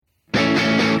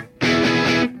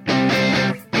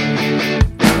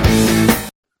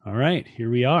right, here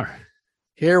we are.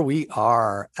 Here we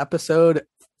are, episode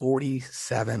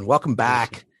 47. Welcome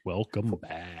back. Welcome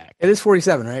back. It is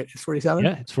 47, right? It's 47?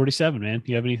 Yeah, it's 47, man.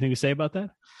 You have anything to say about that?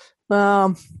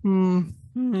 Back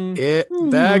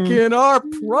in our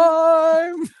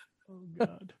prime. Oh,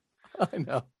 God. I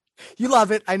know. You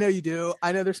love it. I know you do.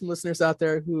 I know there's some listeners out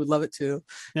there who would love it too.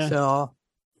 Yeah. So,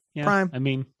 Yeah. prime. I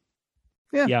mean,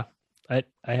 yeah.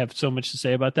 I have so much to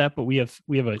say about that, but we have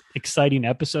an exciting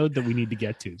episode that we need to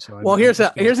get to. So here's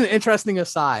an interesting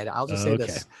aside. I'll just say Okay.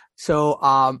 this. So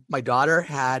my daughter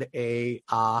had she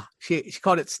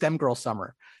called it STEM Girl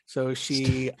Summer. So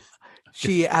she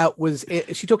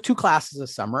took 2 classes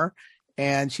this summer,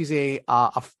 and she's a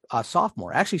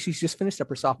sophomore. Actually, she's just finished up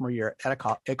her sophomore year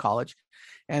at college.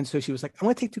 And so she was like, I'm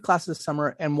going to take 2 classes this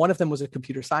summer. And one of them was a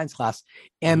computer science class.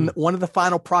 And one of the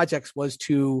final projects was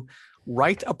to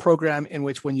write a program in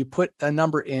which when you put a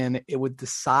number in, it would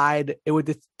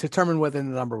determine whether the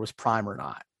number was prime or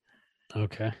not.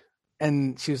 Okay.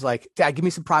 And she was like, Dad, give me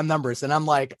some prime numbers. And I'm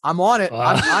like, I'm on it.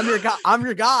 I'm your guy. I'm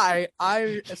your guy.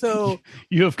 So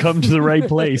you have come to the right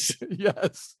place.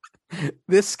 Yes.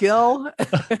 This skill.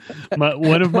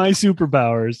 One of my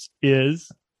superpowers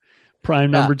is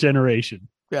prime number generation.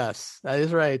 Yes, that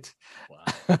is right.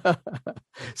 Wow.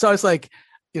 So I was like,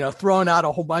 throwing out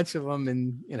a whole bunch of them,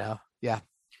 and yeah.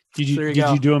 Did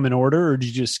you do them in order, or did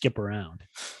you just skip around?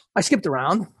 I skipped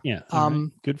around. Yeah. Right.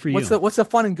 Good for you. What's the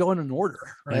fun in going in order,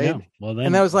 right? I know. Well, then,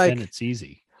 and I was like, then it's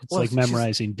easy. It's like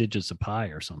memorizing digits of pi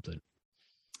or something.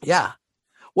 Yeah.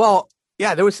 Well,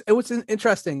 yeah. It was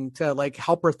interesting to like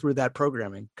help her through that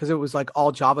programming, because it was like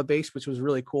all Java based, which was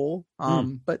really cool.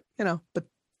 But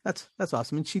that's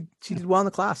awesome. And she did well in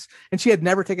the class, and she had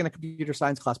never taken a computer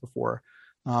science class before.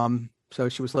 So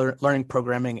she was learning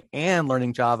programming and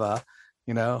learning Java,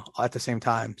 at the same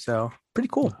time. So pretty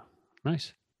cool.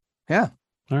 Nice. Yeah.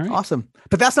 All right. Awesome.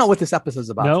 But that's not what this episode is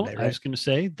about today, right? I was going to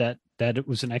say that it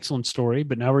was an excellent story,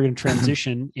 but now we're going to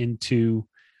transition into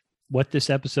what this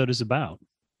episode is about.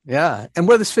 Yeah. And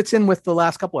where this fits in with the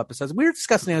last couple episodes. We were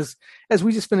discussing as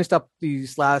we just finished up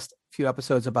these last few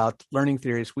episodes about learning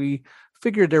theories, we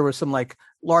figured there were some like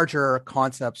larger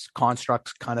concepts,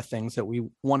 constructs kind of things that we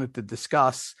wanted to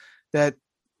discuss that,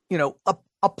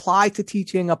 apply to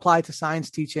teaching, apply to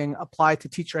science teaching, apply to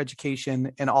teacher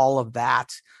education, and all of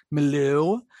that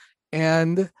milieu.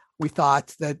 And we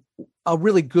thought that a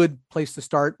really good place to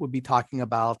start would be talking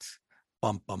about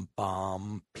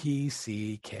PCK.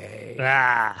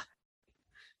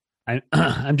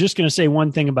 I'm just going to say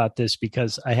one thing about this,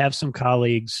 because I have some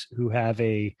colleagues who have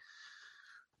a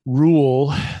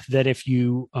rule that if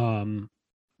you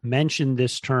mention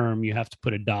this term, you have to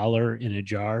put $1 in a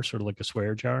jar, sort of like a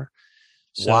swear jar.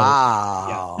 So,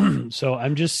 wow. Yeah. So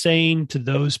I'm just saying to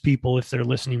those people, if they're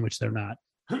listening, which they're not,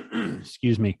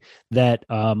 excuse me, that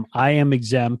I am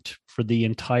exempt for the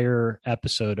entire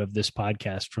episode of this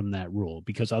podcast from that rule,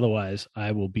 because otherwise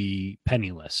I will be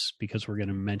penniless, because we're going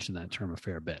to mention that term a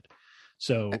fair bit.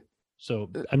 So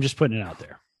I'm just putting it out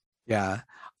there. Yeah.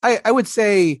 I would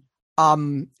say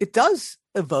it does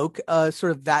evoke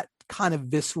sort of that kind of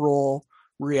visceral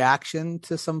reaction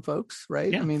to some folks,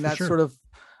 right? Yeah, I mean, that's sure. sort of,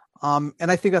 and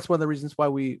I think that's one of the reasons why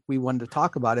we wanted to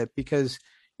talk about it, because,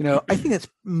 I think it's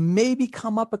maybe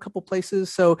come up a couple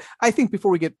places. So I think before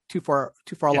we get too far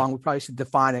along, we probably should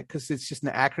define it, because it's just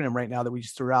an acronym right now that we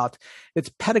just threw out.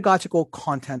 It's pedagogical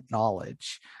content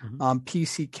knowledge,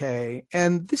 PCK.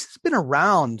 And this has been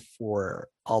around for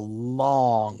a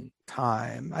long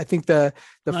time. I think the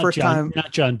first time,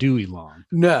 not John Dewey long.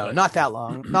 No, not that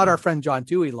long. Not our friend John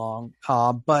Dewey long,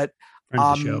 but friend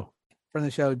of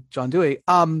the show, John Dewey.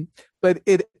 But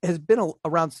it has been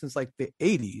around since like the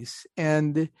 80s.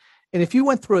 And if you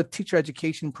went through a teacher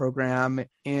education program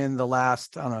in the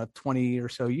last, 20 or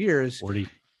so years,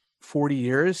 40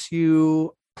 years,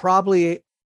 you probably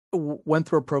went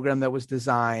through a program that was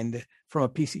designed from a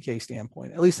PCK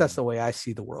standpoint. At least that's the way I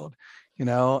see the world,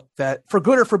 that for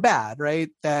good or for bad,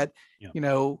 right? That,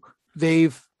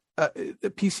 they've,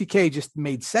 the PCK just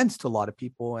made sense to a lot of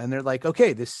people, and they're like,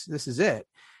 okay, this is it.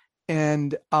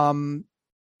 And,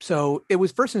 so it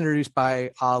was first introduced by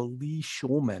Lee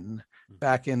Schulman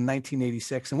back in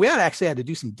 1986. And we had to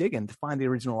do some digging to find the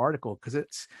original article, because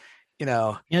it's,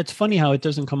 Yeah, it's funny how it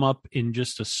doesn't come up in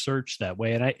just a search that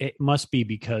way. And it must be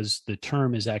because the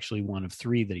term is actually one of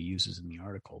 3 that he uses in the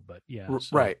article. But yeah.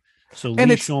 Right. So Lee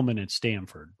Schulman at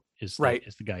Stanford is the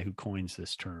guy who coins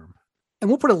this term. And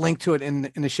we'll put a link to it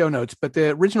in the show notes. But the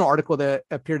original article that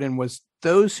appeared in was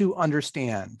Those Who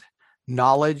Understand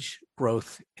Knowledge,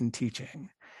 Growth, and Teaching.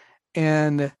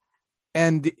 And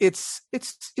it's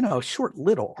a short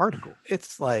little article.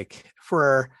 It's like,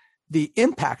 for the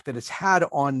impact that it's had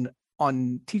on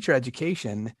on teacher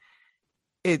education,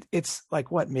 it's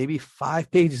like what, maybe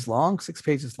 5 pages long, 6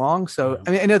 pages long. So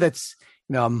I mean, I know that's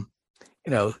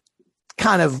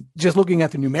kind of just looking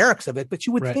at the numerics of it, but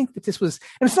you would think that this was,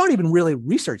 and it's not even really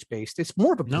research based. It's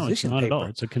more of a position paper. No, it's not paper. at all.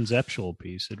 It's a conceptual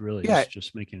piece. It really is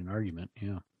just making an argument.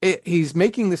 Yeah. He's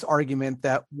making this argument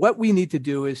that what we need to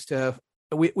do is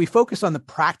we focus on the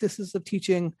practices of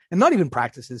teaching, and not even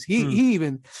practices. He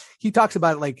talks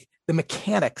about like the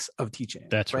mechanics of teaching.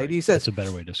 That's right. He says that's a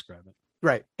better way to describe it.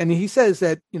 Right. And he says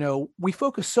that, we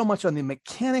focus so much on the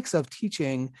mechanics of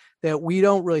teaching that we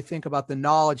don't really think about the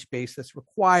knowledge base that's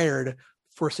required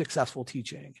for successful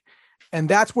teaching. And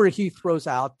that's where he throws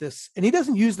out this, and he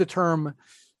doesn't use the term,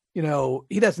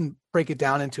 he doesn't break it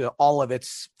down into all of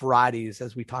its varieties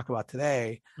as we talk about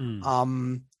today.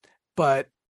 But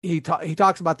he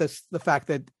talks about this, the fact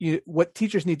that what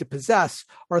teachers need to possess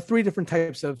are 3 different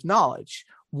types of knowledge.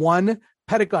 One,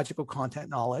 pedagogical content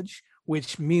knowledge,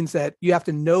 which means that you have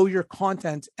to know your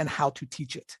content and how to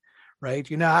teach it, right?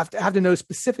 You now have to know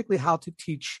specifically how to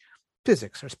teach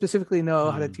physics, or specifically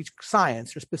know how to teach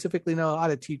science, or specifically know how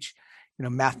to teach,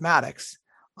 mathematics.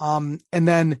 And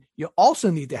then you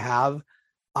also need to have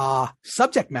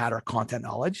subject matter content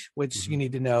knowledge, which you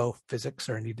need to know physics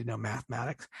or need to know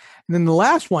mathematics. And then the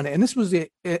last one, and this was an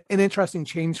interesting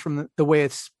change from the way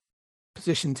it's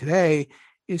positioned today,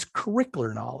 is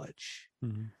curricular knowledge.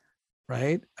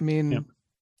 Right. I mean,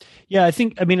 yeah, I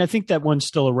think that one's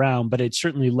still around, but it's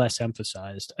certainly less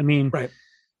emphasized. I mean,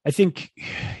 I think,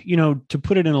 to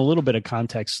put it in a little bit of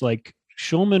context, like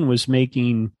Schulman was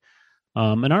making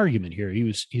an argument here. He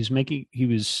was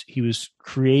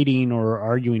creating or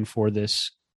arguing for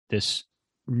this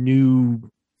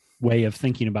new way of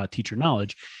thinking about teacher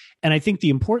knowledge. And I think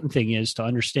the important thing is to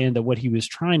understand that what he was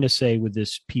trying to say with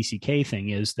this PCK thing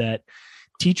is that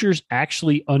teachers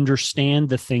actually understand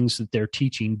the things that they're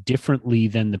teaching differently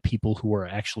than the people who are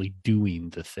actually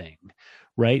doing the thing,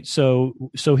 right?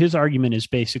 So his argument is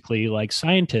basically like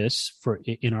scientists,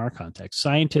 in our context,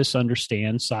 scientists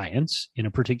understand science in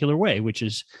a particular way, which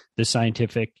is the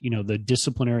scientific, the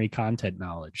disciplinary content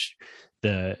knowledge,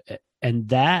 and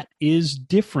that is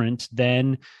different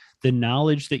than the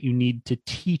knowledge that you need to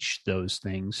teach those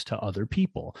things to other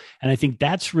people. And I think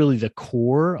that's really the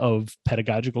core of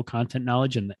pedagogical content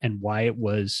knowledge and why it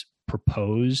was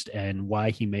proposed and why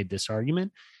he made this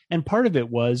argument. And part of it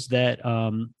was that,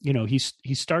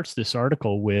 he starts this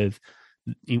article with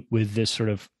this sort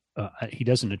of, he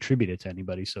doesn't attribute it to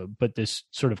anybody. But this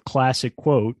sort of classic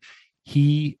quote,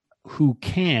 he who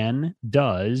can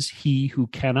does, he who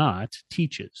cannot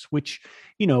teaches, which,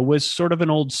 was sort of an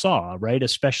old saw, right?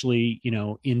 Especially,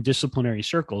 in disciplinary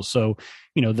circles. So,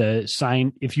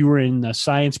 if you were in the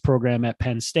science program at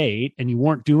Penn State and you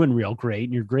weren't doing real great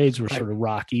and your grades were sort of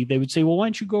rocky, they would say, well, why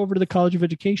don't you go over to the College of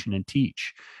Education and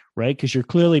teach, right? Because you're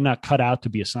clearly not cut out to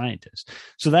be a scientist.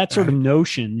 So that sort of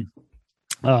notion,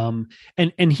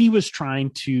 and he was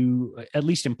trying to, at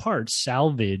least in part,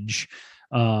 salvage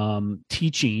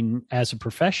teaching as a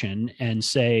profession and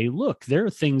say, look, there are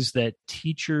things that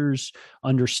teachers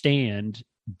understand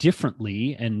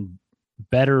differently and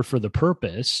better for the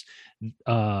purpose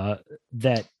that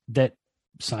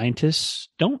scientists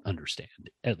don't understand,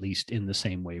 at least in the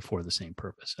same way for the same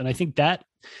purpose. And I think that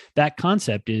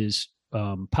concept is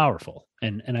powerful.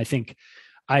 And I think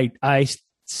I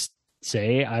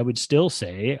would still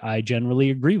say I generally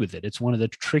agree with it. It's one of the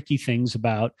tricky things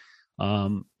about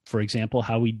for example,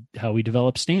 how we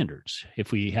develop standards.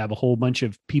 If we have a whole bunch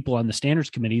of people on the standards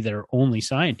committee that are only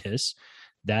scientists,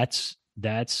 that's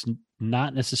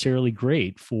not necessarily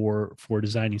great for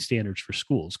designing standards for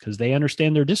schools, because they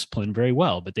understand their discipline very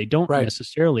well, but they don't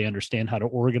necessarily understand how to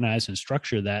organize and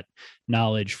structure that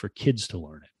knowledge for kids to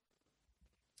learn it.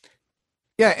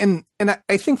 Yeah, and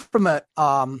I think from the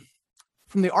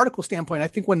article standpoint, I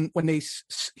think when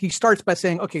he starts by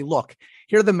saying, okay, look,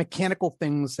 here are the mechanical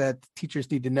things that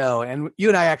teachers need to know. And you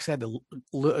and I actually had to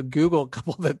Google a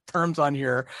couple of the terms on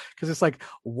here, because it's like,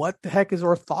 what the heck is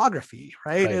orthography,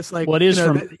 right? It's like, it is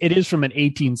from an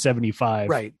 1875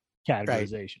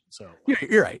 categorization. So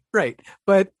you're right.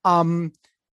 But but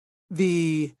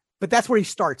that's where he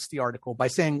starts the article by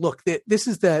saying, look, this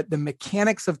is the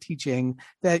mechanics of teaching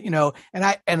that, and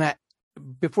I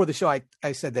before the show, I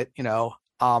said that,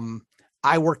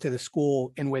 I worked at a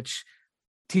school in which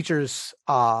teachers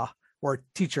or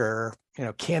teacher,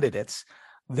 candidates,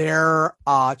 their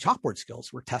chalkboard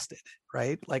skills were tested,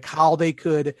 right? Like how they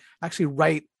could actually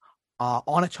write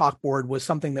on a chalkboard was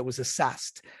something that was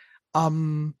assessed.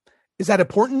 Is that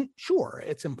important? Sure,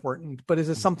 it's important. But is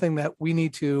it something that we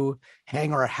need to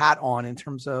hang our hat on in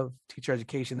terms of teacher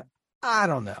education? I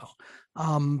don't know.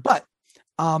 But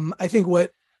I think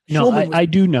what no, I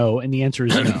do know, and the answer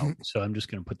is no. So I'm just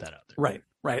going to put that out there.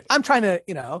 Right. I'm trying to,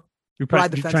 you're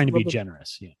trying to be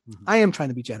generous. Yeah, mm-hmm. I am trying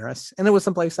to be generous, and it was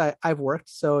someplace I've worked,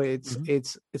 so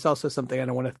it's also something I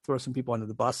don't want to throw some people under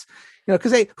the bus,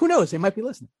 because who knows, they might be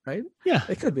listening, right? Yeah,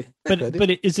 it could be. But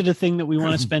is it a thing that we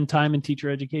want to spend time in teacher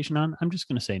education on? I'm just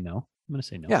going to say no. I'm going to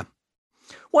say no. Yeah.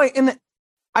 Well, and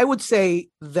I would say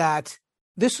that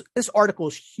this article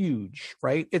is huge,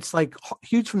 right? It's like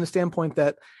huge from the standpoint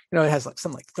that it has like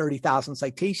 30,000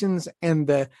 citations, and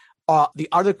the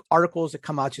other articles that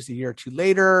come out just a year or two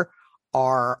later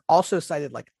are also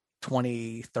cited like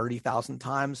 20, 30,000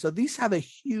 times. So these have a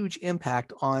huge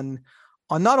impact on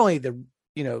not only the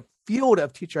field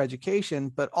of teacher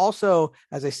education, but also,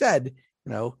 as I said,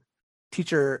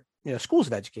 teacher schools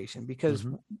of education, because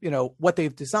what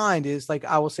they've designed is, like,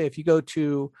 I will say, if you go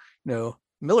to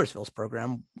Millersville's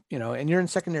program, and you're in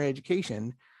secondary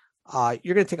education,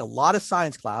 you're going to take a lot of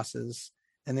science classes,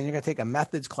 and then you're going to take a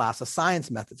methods class, a science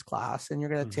methods class, and you're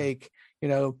going to take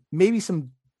maybe some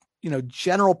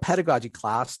general pedagogy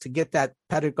class to get that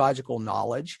pedagogical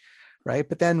knowledge, right?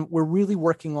 But then we're really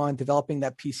working on developing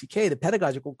that PCK, the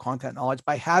pedagogical content knowledge,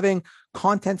 by having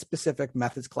content specific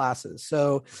methods classes.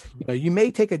 So you may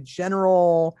take a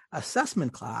general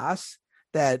assessment class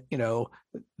that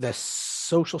the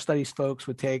social studies folks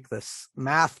would take, the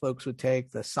math folks would take,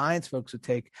 the science folks would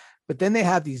take, but then they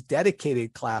have these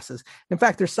dedicated classes. In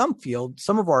fact, there's some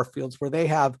of our fields where they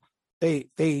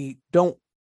don't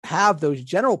have those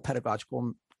general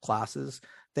pedagogical classes.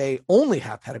 They only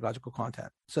have pedagogical content.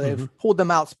 So they've pulled them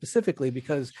out specifically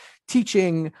because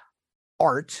teaching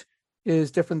art is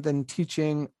different than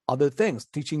teaching other things,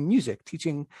 teaching music,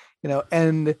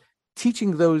 and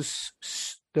teaching those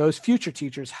future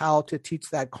teachers how to teach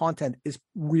that content is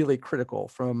really critical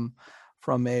from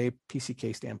a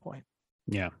PCK standpoint.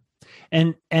 Yeah.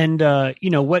 And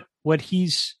what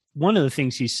he's, one of the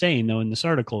things he's saying though in this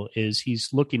article is he's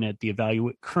looking at the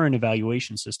current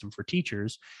evaluation system for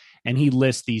teachers, and he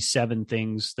lists these 7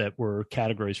 things that were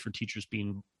categories for teachers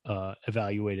being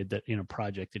evaluated that in a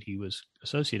project that he was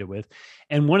associated with.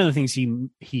 And one of the things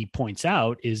he points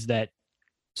out is that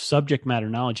subject matter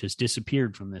knowledge has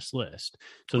disappeared from this list.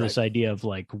 So This idea of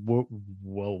like,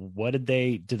 what did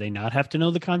they not have to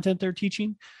know the content they're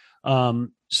teaching?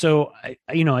 So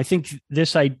I think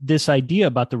this idea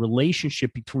about the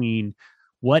relationship between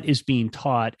what is being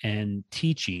taught and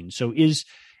teaching. So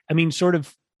sort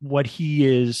of what he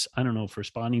is, I don't know if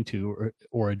responding to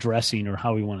or addressing or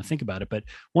how we want to think about it, but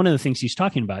one of the things he's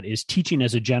talking about is teaching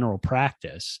as a general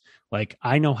practice. Like,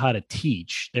 I know how to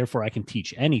teach, therefore I can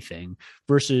teach anything,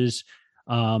 versus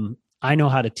I know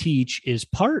how to teach is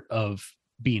part of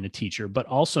being a teacher, but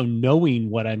also knowing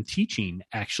what I'm teaching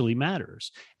actually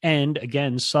matters. And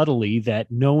again, subtly, that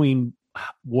knowing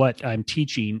what I'm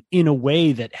teaching in a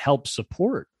way that helps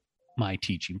support my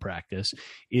teaching practice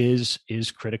is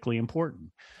critically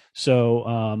important.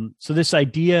 So this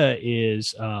idea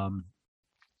is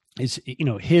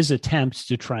his attempts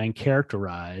to try and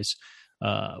characterize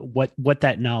what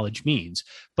that knowledge means.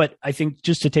 But I think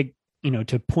just to take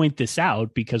to point this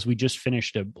out, because we just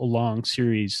finished a long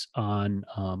series on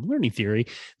learning theory,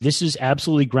 this is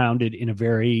absolutely grounded in a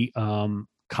very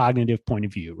cognitive point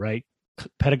of view, right?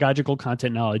 Pedagogical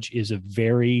content knowledge is a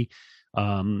very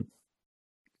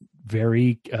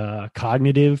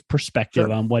cognitive perspective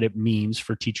on what it means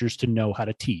for teachers to know how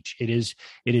to teach. It is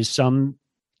some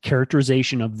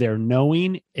characterization of their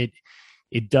knowing.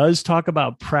 It does talk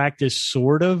about practice,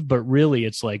 sort of, but really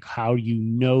it's like how you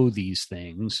know these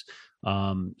things.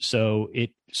 So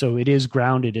it is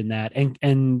grounded in that,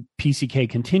 and PCK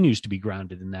continues to be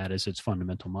grounded in that as its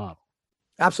fundamental model.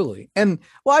 Absolutely. And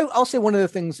I'll say one of the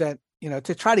things that,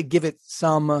 to try to give it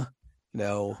some,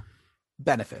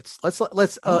 benefits. Let's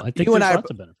I think you and I, lots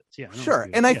of benefits. Yeah, sure.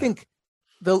 And I think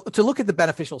to look at the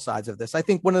beneficial sides of this, I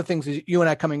think one of the things is, you and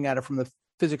I coming at it from the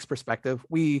physics perspective,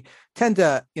 we tend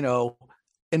to,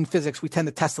 in physics, we tend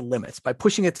to test the limits by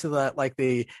pushing it to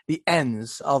the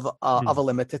ends of a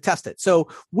limit to test it. So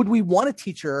would we want a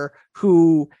teacher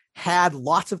who had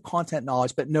lots of content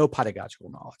knowledge, but no pedagogical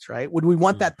knowledge, right? Would we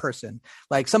want that person,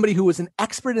 like somebody who was an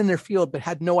expert in their field, but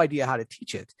had no idea how to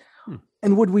teach it?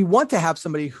 And would we want to have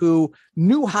somebody who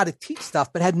knew how to teach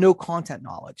stuff, but had no content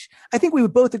knowledge? I think we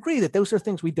would both agree that those are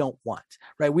things we don't want,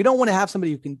 right? We don't want to have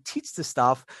somebody who can teach the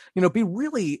stuff, be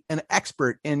really an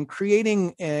expert in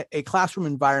creating a classroom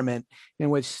environment in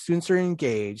which students are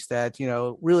engaged, that,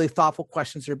 really thoughtful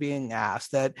questions are being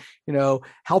asked, that,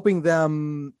 helping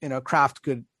them, craft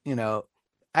good,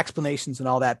 explanations and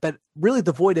all that, but really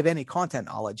devoid of any content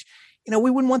knowledge.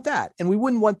 we wouldn't want that. And we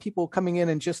wouldn't want people coming in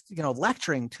and just,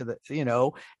 lecturing to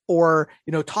the, or,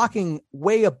 talking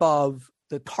way above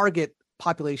the target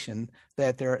population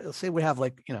that let's say we have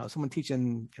someone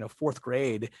teaching, fourth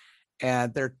grade,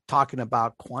 and they're talking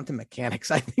about quantum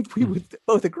mechanics. I think we would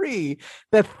both agree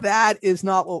that that is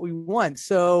not what we want.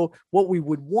 So what we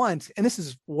would want, and this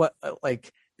is what,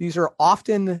 these are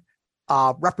often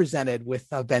represented with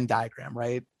a Venn diagram,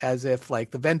 right? As if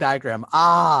the Venn diagram,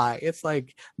 it's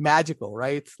magical,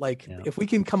 right? If we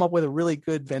can come up with a really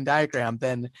good Venn diagram,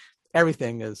 then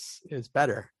everything is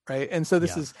better, right? And so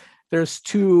there's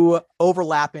two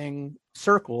overlapping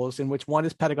circles in which one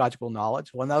is pedagogical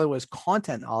knowledge, one other was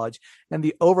content knowledge, and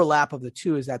the overlap of the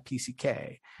two is that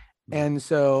PCK. And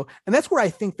that's where I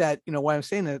think that, why I'm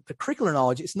saying that the curricular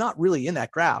knowledge is not really in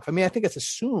that graph. I mean, I think it's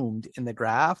assumed in the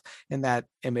graph, in that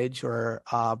image or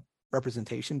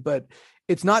representation, but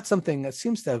it's not something that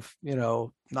seems to have,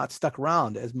 not stuck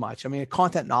around as much. I mean,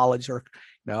 content knowledge, or,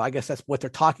 I guess that's what they're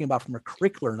talking about from a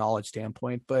curricular knowledge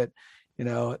standpoint, but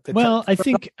I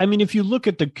think, if you look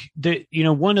at the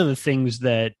one of the things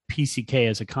that PCK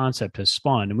as a concept has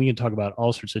spawned, and we can talk about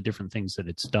all sorts of different things that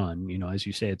it's done, as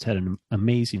you say, it's had an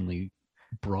amazingly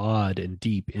broad and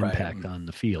deep impact on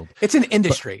the field. It's an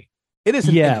industry. It is.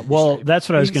 Well, that's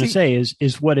what I was going to say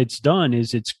is what it's done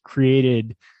is it's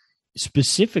created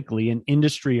specifically an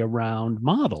industry around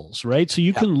models, right? So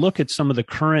you can look at some of the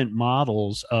current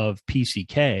models of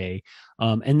PCK,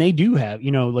 and they do have,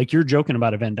 you're joking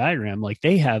about a Venn diagram,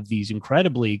 they have these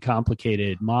incredibly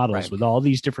complicated models with all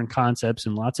these different concepts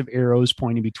and lots of arrows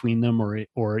pointing between them, or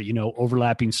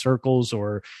overlapping circles,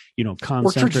 or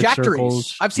concentric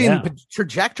circles. I've seen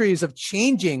trajectories of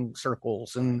changing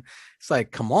circles, and it's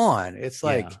come on, it's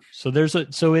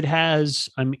so it has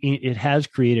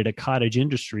created a cottage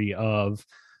industry of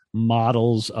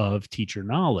models of teacher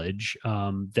knowledge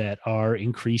that are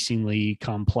increasingly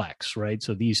complex, right?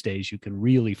 So these days you can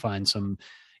really find some,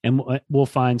 and we'll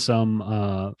find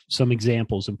some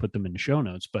examples and put them in the show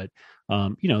notes. But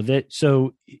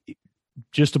so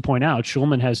just to point out,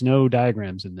 Schulman has no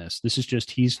diagrams in this. This is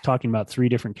just, he's talking about 3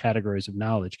 different categories of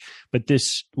knowledge, but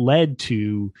this led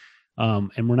to,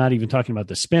 and we're not even talking about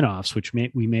the spinoffs, which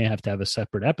we may have to have a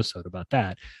separate episode about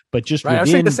that, but just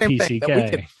within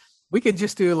PCK. We could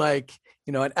just do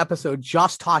an episode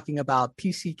just talking about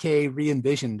PCK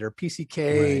re-envisioned, or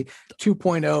PCK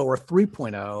 2.0 or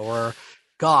 3.0, or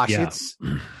it's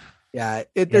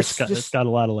got a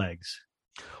lot of legs.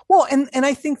 Well, and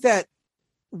I think that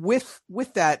with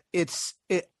that,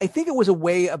 I think it was a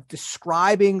way of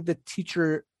describing the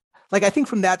teacher. I think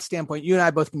from that standpoint, you and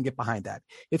I both can get behind that.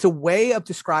 It's a way of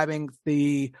describing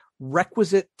the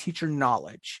requisite teacher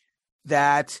knowledge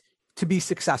that to be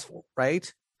successful,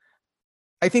 right?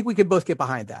 I think we could both get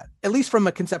behind that, at least from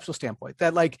a conceptual standpoint,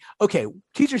 that okay,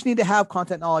 teachers need to have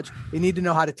content knowledge. They need to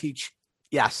know how to teach.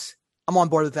 Yes, I'm on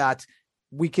board with that.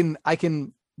 I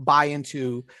can buy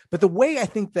into, but the way I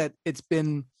think that it's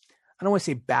been, I don't want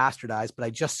to say bastardized, but I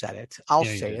just said it. I'll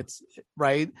say it's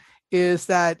right, is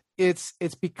that it's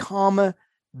become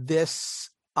this,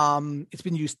 it's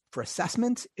been used for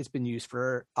assessment. It's been used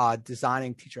for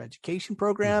designing teacher education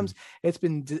programs.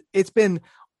 Mm-hmm. It's been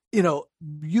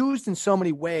used in so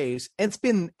many ways, and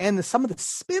some of the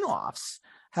spin-offs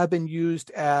have been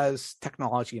used as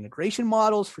technology integration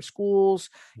models for schools,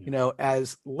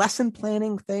 as lesson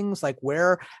planning things,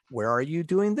 where are you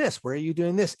doing this? Where are you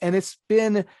doing this? And it's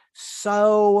been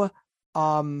so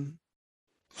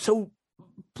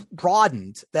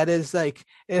broadened that is it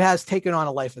has taken on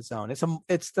a life of its own.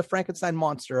 It's the Frankenstein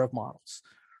monster of models,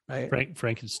 right?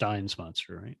 Frankenstein's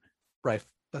monster, right? Right.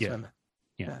 That's what I meant.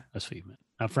 Yeah, that's what you meant.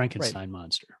 Not Frankenstein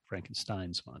monster,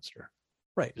 Frankenstein's monster.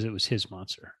 Right. Because it was his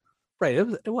monster. Right.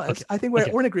 It was. Okay. I think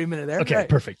we're in agreement there. Okay, right.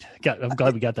 Perfect. I'm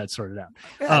glad we got that sorted out.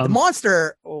 Yeah, the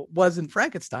monster wasn't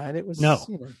Frankenstein. It was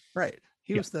right.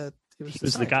 He was the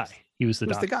guy. He was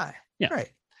the guy. Yeah.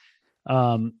 Right.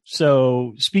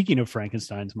 So speaking of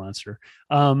Frankenstein's monster,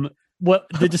 what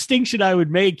the distinction I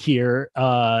would make here,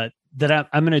 that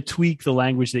I'm going to tweak the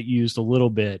language that you used a little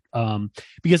bit,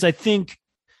 because I think,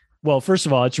 well, first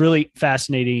of all, it's really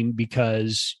fascinating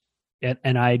because,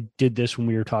 and I did this when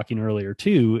we were talking earlier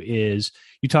too, is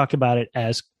you talk about it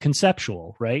as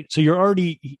conceptual, right? So you're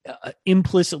already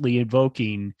implicitly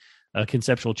invoking a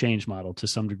conceptual change model to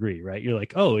some degree, right? You're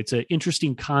like, oh, it's an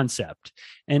interesting concept.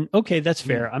 And okay, that's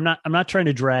fair. Yeah. I'm not trying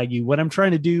to drag you. What I'm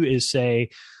trying to do is say,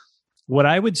 what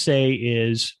I would say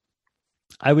is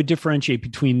I would differentiate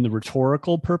between the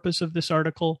rhetorical purpose of this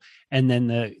article and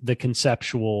then the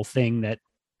conceptual thing that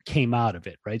came out of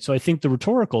it, right? So I think the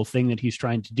rhetorical thing that he's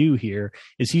trying to do here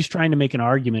is he's trying to make an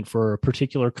argument for a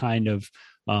particular kind of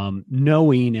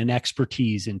knowing and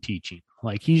expertise in teaching.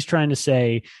 Like he's trying to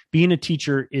say, being a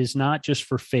teacher is not just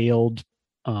for failed,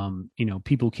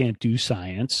 people who can't do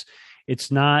science.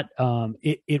 It's not,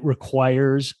 it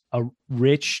requires a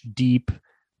rich, deep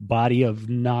body of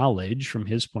knowledge from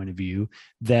his point of view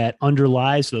that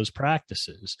underlies those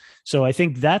practices. So I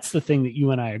think that's the thing that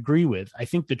you and I agree with. I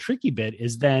think the tricky bit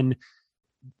is then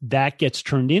that gets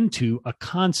turned into a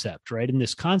concept, right? And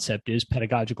this concept is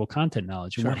pedagogical content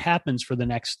knowledge. And what happens for the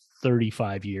next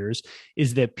 35 years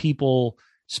is that people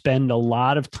spend a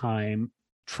lot of time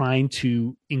trying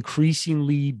to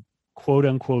increasingly, quote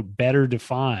unquote, better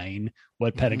define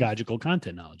what pedagogical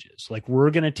content knowledge is. Like,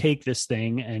 we're going to take this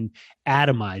thing and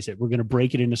atomize it. We're going to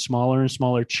break it into smaller and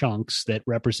smaller chunks that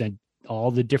represent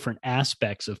all the different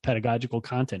aspects of pedagogical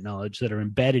content knowledge that are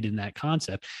embedded in that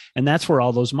concept. And that's where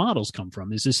all those models come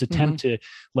from, is this attempt to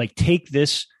like take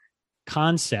this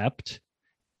concept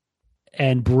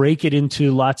and break it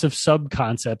into lots of sub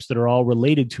concepts that are all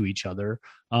related to each other.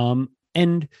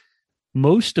 And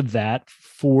most of that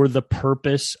for the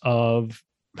purpose of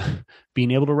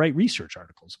being able to write research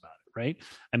articles about it, right?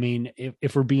 I mean,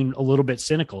 if we're being a little bit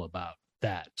cynical about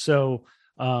that. So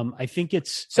I think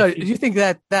it's... So do you think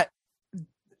that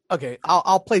okay,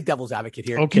 I'll play devil's advocate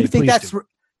here. Okay, do you think that's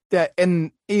that?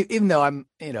 And even though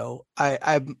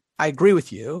I agree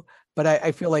with you, but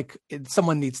I feel like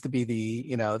someone needs to be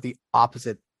the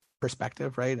opposite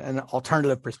perspective, right? An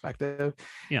alternative perspective.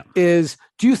 Yeah. Do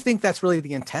you think that's really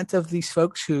the intent of these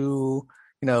folks who,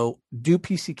 do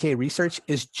PCK research,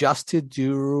 is just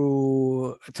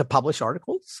to publish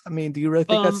articles? I mean, do you really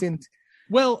think that's the intent?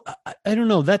 Well, I don't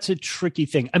know. That's a tricky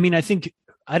thing. I mean,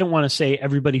 I don't want to say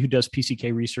everybody who does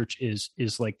PCK research is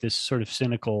like this sort of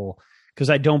cynical, because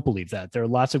I don't believe that. There are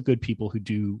lots of good people who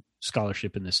do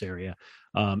scholarship in this area,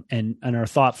 and are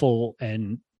thoughtful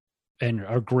and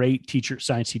are great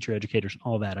science teacher educators and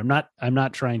all that. I'm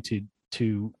not trying to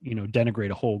denigrate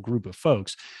a whole group of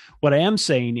folks. What I am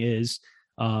saying is,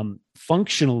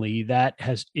 functionally,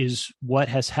 is what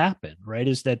has happened, right?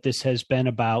 Is that this has been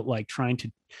about like trying to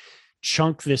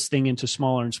chunk this thing into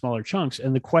smaller and smaller chunks.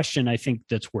 And the question I think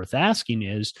that's worth asking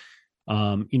is,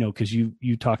 because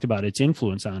you talked about its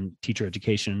influence on teacher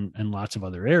education and lots of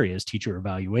other areas, teacher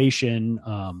evaluation,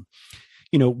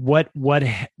 what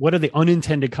are the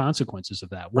unintended consequences of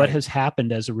that? What has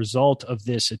happened as a result of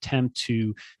this attempt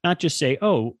to not just say,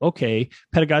 oh, okay,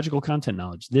 pedagogical content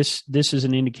knowledge. This is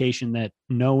an indication that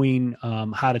knowing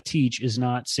how to teach is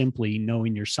not simply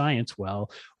knowing your science well,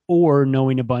 or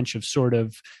knowing a bunch of sort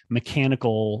of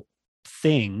mechanical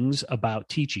things about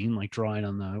teaching, like drawing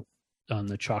on the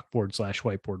chalkboard /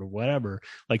 whiteboard or whatever.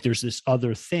 Like, there's this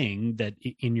other thing that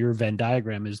in your Venn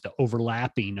diagram is the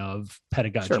overlapping of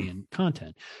pedagogy and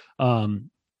content. But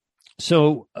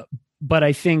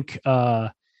I think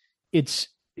it's,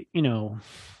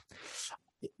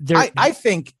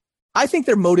 I think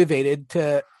they're motivated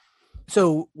to.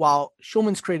 So while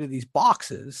Schulman's created these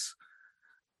boxes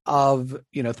of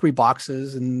 3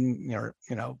 boxes and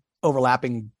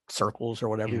overlapping circles or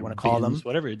whatever you want to call them,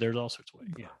 whatever, there's all sorts of ways.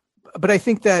 Yeah. But I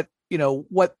think that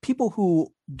what people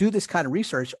who do this kind of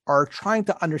research are trying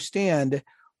to understand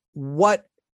what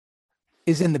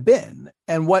is in the bin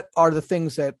and what are the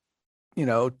things that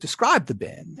describe the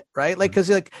bin, right? Like, because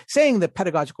like saying that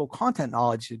pedagogical content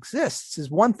knowledge exists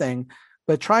is one thing,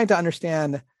 but trying to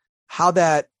understand how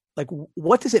that, like,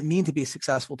 what does it mean to be a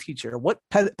successful teacher? What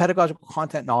pedagogical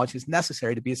content knowledge is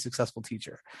necessary to be a successful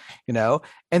teacher?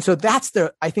 And so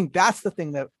I think that's the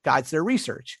thing that guides their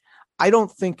research. I don't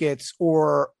think it's,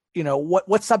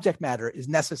 what subject matter is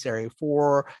necessary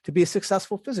to be a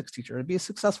successful physics teacher, to be a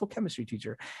successful chemistry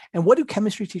teacher, and what do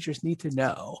chemistry teachers need to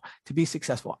know to be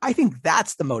successful? I think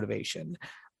that's the motivation.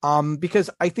 Because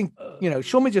I think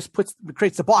Schulman just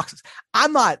creates the boxes.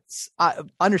 I'm not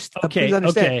understand.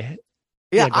 Okay.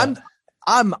 Yeah,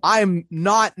 I'm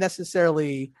not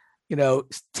necessarily,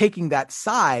 taking that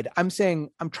side. I'm saying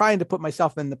I'm trying to put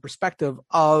myself in the perspective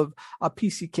of a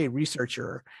PCK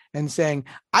researcher and saying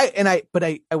I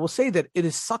will say that it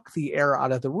has sucked the air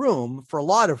out of the room for a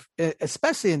lot of,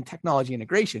 especially in technology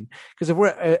integration. Because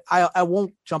if I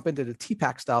won't jump into the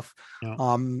TPAC stuff.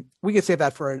 No. We could save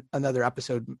that for another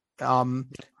episode.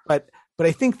 But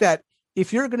I think that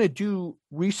if you're going to do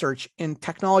research in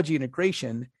technology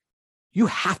integration, you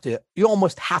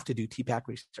almost have to do TPAC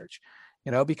research,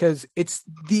 because it's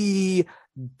the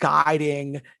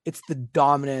guiding, it's the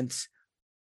dominant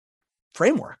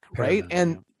framework, right?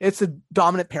 And it's a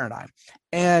dominant paradigm.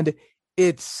 And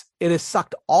it has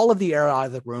sucked all of the air out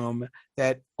of the room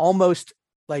that almost,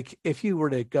 like, if you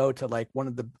were to go to like one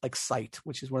of the, like, Scite,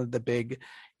 which is one of the big,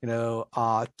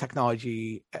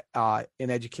 technology in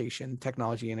education,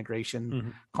 technology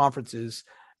integration conferences.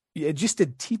 I just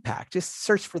did TPAC, just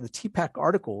search for the TPAC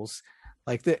articles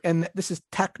and this is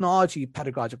technology,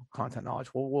 pedagogical content knowledge.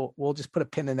 We'll just put a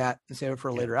pin in that and save it for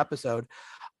a later episode.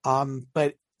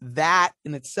 But that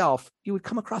in itself, you would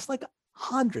come across like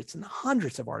hundreds and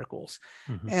hundreds of articles.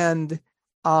 And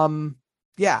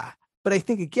but I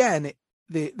think again,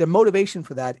 the motivation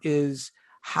for that is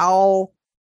how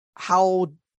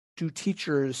do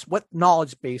teachers, what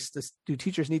knowledge base do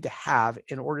teachers need to have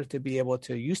in order to be able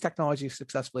to use technology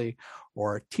successfully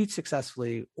or teach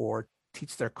successfully or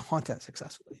teach their content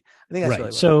successfully? I think that's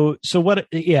right. So what,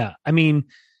 I mean,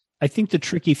 I think the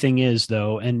tricky thing is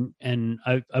though, and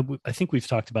I think we've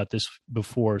talked about this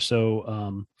before.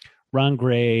 So Ron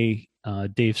Gray,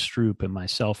 Dave Stroop, and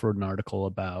myself wrote an article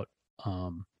about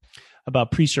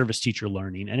pre-service teacher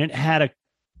learning, and it had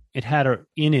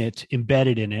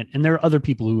embedded in it, and there are other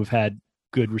people who have had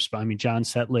good response. I mean, John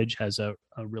Setledge has a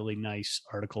really nice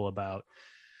article about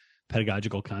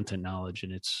pedagogical content knowledge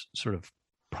and its sort of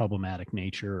problematic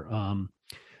nature.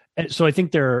 And so I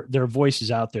think there are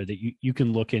voices out there that you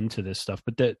can look into this stuff.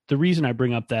 But the reason I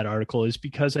bring up that article is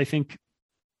because I think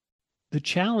the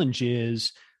challenge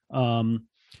is, my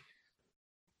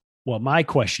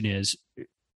question is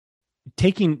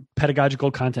taking pedagogical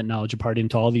content knowledge apart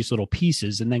into all these little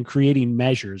pieces and then creating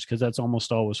measures, because that's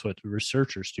almost always what the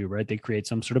researchers do, right? They create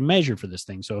some sort of measure for this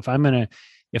thing. So if I'm going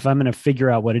to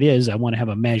figure out what it is, I want to have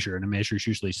a measure, and a measure is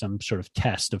usually some sort of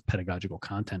test of pedagogical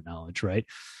content knowledge, right?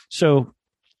 So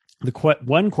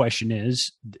one question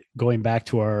is, going back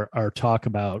to our talk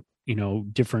about,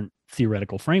 different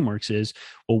theoretical frameworks, is,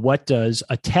 well, what does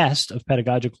a test of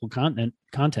pedagogical content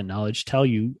knowledge tell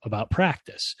you about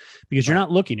practice? Because you're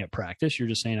not looking at practice. You're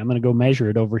just saying, I'm going to go measure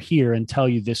it over here and tell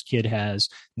you this kid has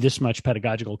this much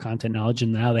pedagogical content knowledge,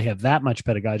 and now they have that much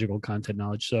pedagogical content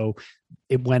knowledge. So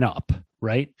it went up,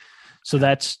 right? So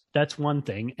that's one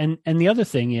thing. And the other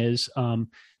thing is,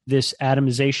 this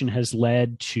atomization has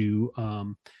led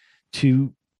to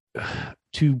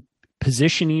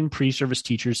positioning pre-service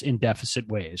teachers in deficit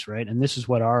ways, right? And this is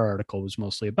what our article was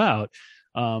mostly about,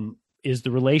 is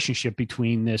the relationship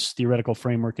between this theoretical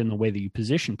framework and the way that you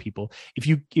position people. If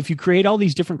you create all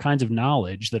these different kinds of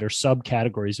knowledge that are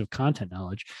subcategories of content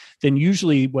knowledge, then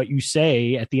usually what you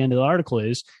say at the end of the article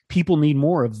is people need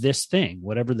more of this thing,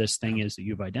 whatever this thing is that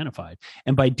you've identified.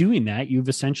 And by doing that, you've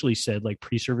essentially said, like,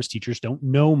 pre-service teachers don't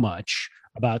know much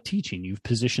about teaching. You've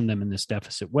positioned them in this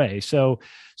deficit way. So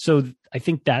I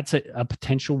think that's a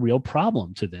potential real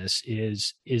problem to this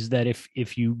is that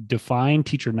if you define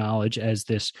teacher knowledge as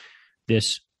this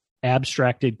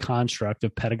abstracted construct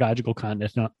of pedagogical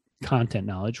content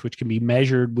knowledge, which can be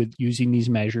measured with using these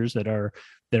measures that are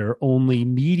only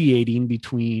mediating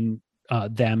between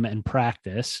them and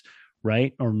practice,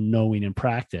 right? Or knowing and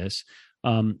practice.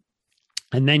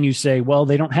 And then you say, well,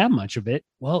 they don't have much of it.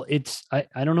 Well,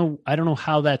 I don't know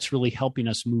how that's really helping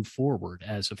us move forward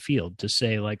as a field, to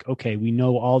say, like, okay, we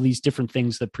know all these different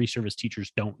things that pre-service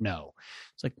teachers don't know.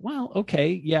 It's like, well,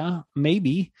 okay, yeah,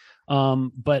 maybe.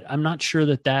 But I'm not sure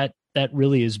that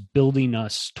really is building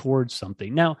us towards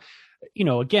something. Now,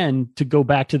 again, to go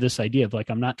back to this idea of, like,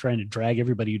 I'm not trying to drag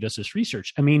everybody who does this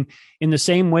research. I mean, in the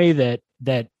same way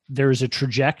that there's a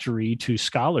trajectory to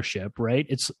scholarship, right?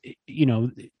 It's,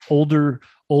 older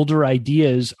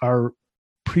ideas are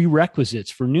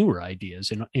prerequisites for newer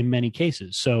ideas in many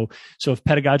cases. So if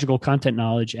pedagogical content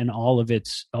knowledge and all of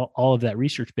that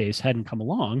research base hadn't come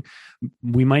along,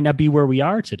 we might not be where we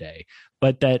are today.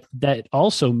 But that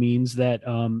also means that,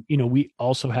 we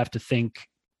also have to think,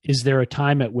 is there a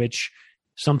time at which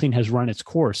something has run its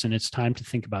course and it's time to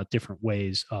think about different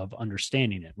ways of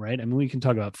understanding it, right? I mean, we can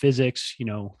talk about physics, we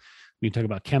can talk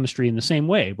about chemistry in the same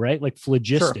way, right? Like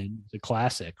phlogiston, the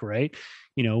classic, right?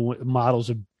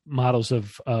 Models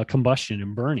of combustion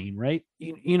and burning, right?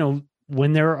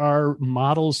 When there are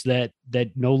models that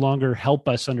no longer help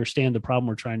us understand the problem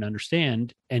we're trying to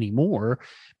understand anymore,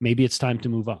 maybe it's time to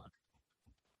move on.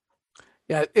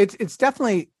 Yeah, it's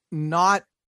definitely not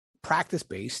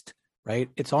practice-based, right?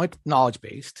 It's only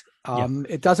knowledge-based.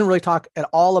 It doesn't really talk at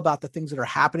all about the things that are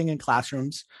happening in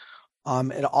classrooms.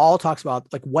 It all talks about,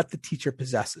 like, what the teacher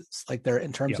possesses, like,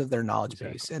 in terms of their knowledge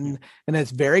base, and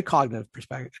it's very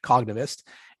cognitivist.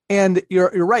 And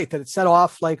you're right that it set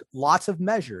off, like, lots of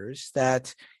measures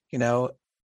that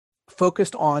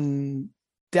focused on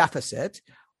deficit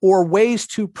or ways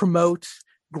to promote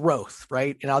growth,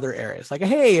 right, in other areas. Like,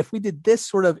 hey, if we did this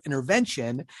sort of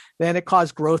intervention, then it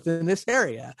caused growth in this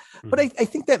area. Mm-hmm. But I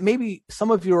think that maybe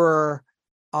some of your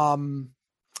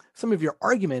some of your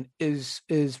argument is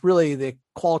really the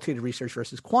qualitative research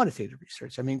versus quantitative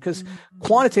research. I mean, because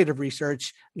quantitative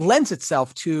research lends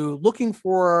itself to looking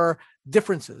for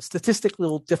differences,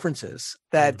 statistical differences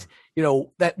that,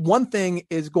 that one thing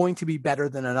is going to be better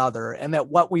than another. And that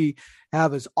what we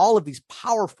have is all of these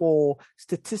powerful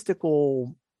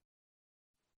statistical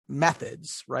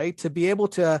methods, right? To be able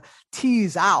to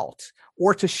tease out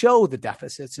or to show the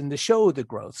deficits and to show the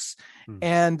growths.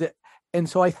 And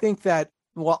so I think that,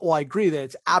 well, I agree that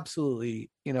it's absolutely,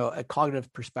 a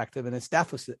cognitive perspective, and it's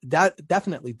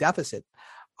definitely deficit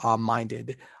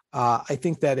minded. I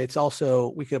think that it's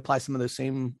also, we could apply some of those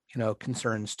same,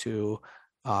 concerns to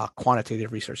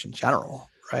quantitative research in general,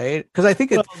 right? Because I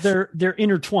think they're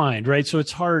intertwined, right? So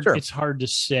it's hard. Sure. It's hard to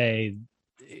say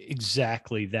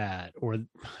exactly that, or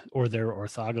they're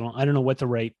orthogonal. I don't know what the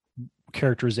right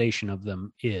characterization of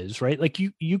them is, right? Like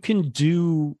you can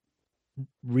do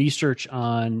research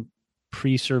on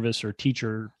pre-service or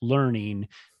teacher learning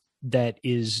that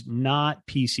is not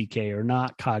PCK or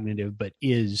not cognitive, but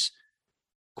is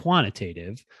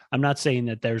quantitative. I'm not saying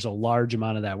that there's a large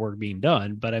amount of that work being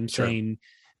done, but I'm saying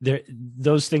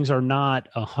those things are not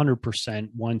 100%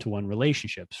 one-to-one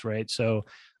relationships, right? So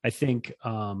I think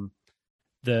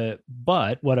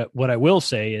but what I will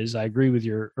say is I agree with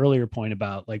your earlier point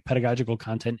about like pedagogical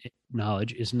content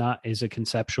knowledge is a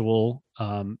conceptual,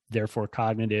 therefore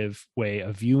cognitive way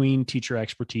of viewing teacher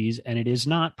expertise. And it is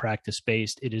not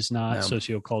practice-based. It is not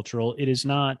sociocultural. It is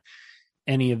not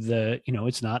any of the,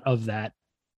 it's not of that.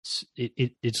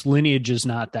 Its lineage is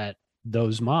not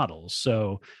those models.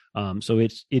 So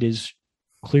it is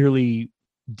clearly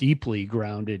deeply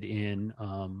grounded in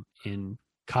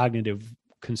cognitive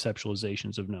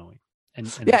conceptualizations of knowing and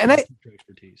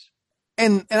expertise.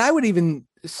 And I would even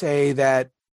say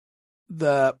that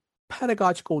the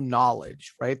pedagogical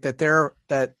knowledge, right, that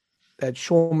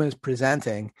Shulman is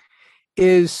presenting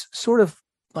is sort of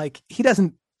like he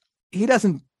doesn't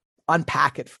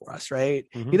unpack it for us, right?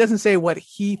 Mm-hmm. He doesn't say what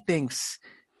he thinks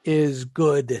is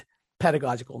good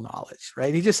pedagogical knowledge,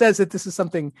 right? He just says that this is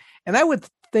something, and I would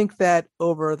think that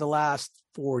over the last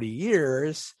 40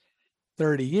 years,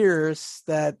 30 years,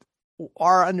 that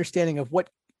our understanding of what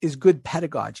is good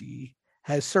pedagogy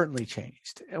has certainly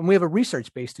changed. And we have a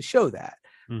research base to show that,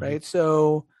 right?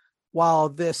 So while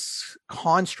this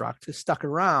construct is stuck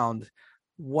around,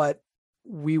 what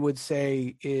we would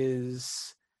say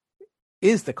is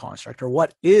the construct, or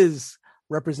what is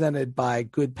represented by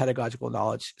good pedagogical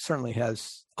knowledge, certainly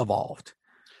has evolved.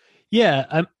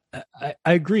 Yeah, I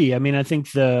agree. I mean, I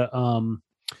think the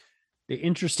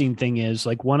interesting thing is,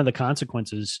 like, one of the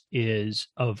consequences is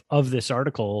of this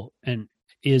article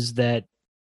is that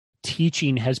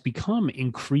teaching has become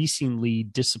increasingly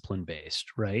discipline based,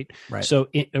 right? So,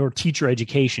 or teacher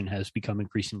education has become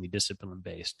increasingly discipline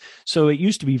based. So it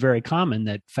used to be very common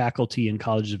that faculty in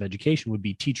colleges of education would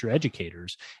be teacher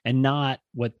educators, and not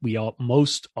what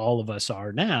most all of us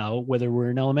are now, whether we're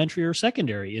in elementary or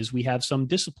secondary, is we have some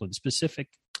discipline specific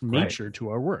nature to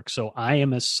our work. So I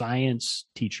am a science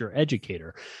teacher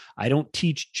educator. I don't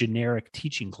teach generic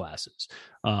teaching classes.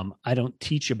 I don't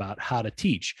teach about how to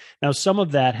teach. Now, some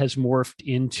of that has morphed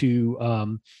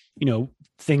into,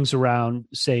 things around,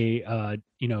 say,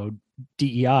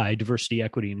 DEI, diversity,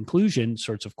 equity, and inclusion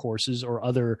sorts of courses, or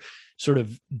other sort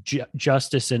of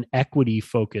justice and equity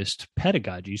focused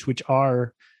pedagogies, which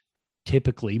are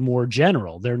typically more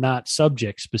general. They're not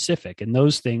subject specific. And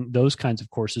those kinds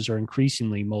of courses are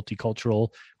increasingly multicultural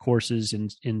courses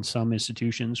in some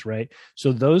institutions, right?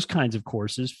 So those kinds of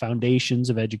courses, foundations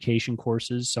of education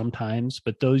courses sometimes,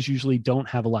 but those usually don't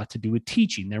have a lot to do with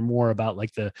teaching. They're more about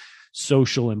like the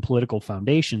social and political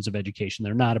foundations of education.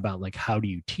 They're not about like, how do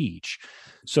you teach?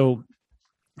 So,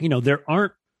 there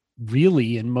aren't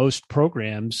really in most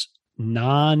programs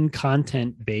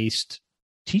non-content based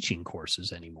teaching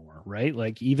courses anymore, right?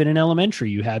 Like even in elementary,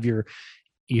 you have your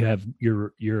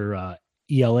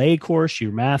ELA course,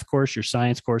 your math course, your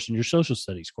science course, and your social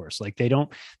studies course. Like they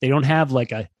don't have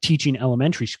like a teaching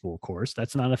elementary school course.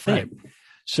 That's not a thing. Right.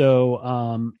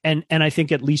 So, and I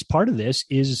think at least part of this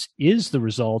is the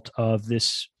result of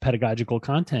this pedagogical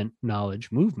content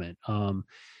knowledge movement.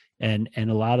 And a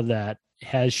lot of that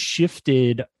has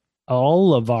shifted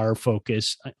all of our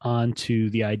focus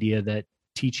onto the idea that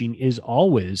teaching is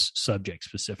always subject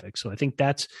specific. So I think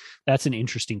that's an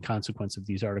interesting consequence of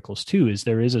these articles too, is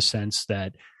there is a sense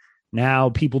that now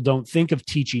people don't think of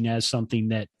teaching as something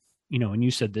that, and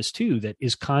you said this too, that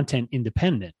is content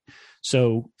independent.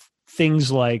 So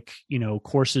things like,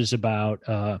 courses about,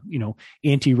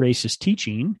 anti-racist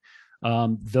teaching,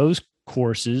 those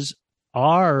courses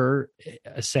are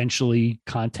essentially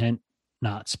content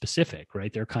not specific,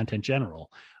 right? They're content general.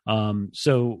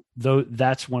 So though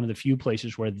that's one of the few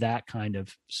places where that kind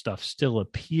of stuff still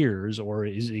appears or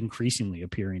is increasingly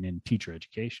appearing in teacher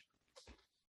education.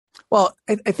 Well,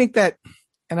 I think that,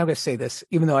 and I'm going to say this,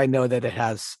 even though I know that it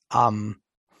has,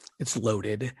 it's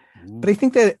loaded, but I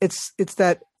think that it's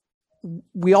that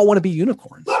we all want to be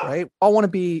unicorns, right? We all want to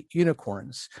be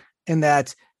unicorns, and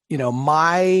that,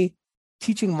 my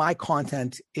teaching my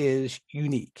content is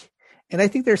unique. And I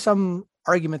think there's some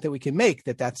argument that we can make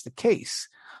that that's the case,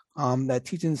 that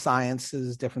teaching science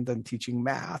is different than teaching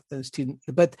math.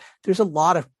 But there's a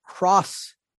lot of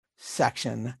cross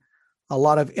section, a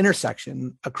lot of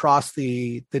intersection across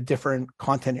the different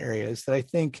content areas that I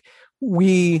think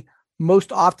we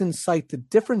most often cite the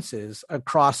differences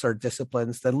across our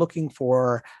disciplines than looking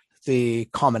for the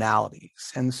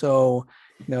commonalities. And so,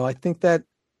 I think that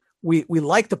we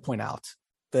like to point out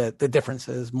the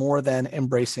differences more than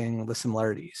embracing the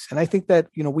similarities. And I think that,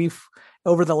 we've,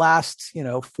 over the last,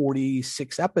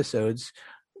 46 episodes,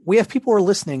 we have people who are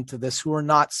listening to this who are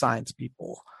not science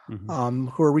people,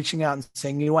 who are reaching out and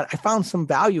saying, you know what, I found some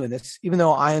value in this, even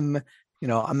though I'm,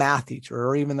 a math teacher,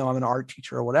 or even though I'm an art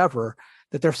teacher or whatever,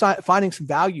 that they're finding some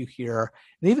value here.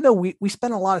 And even though we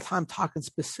spend a lot of time talking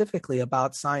specifically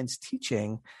about science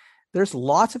teaching, there's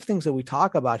lots of things that we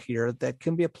talk about here that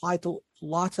can be applied to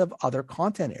lots of other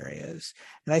content areas.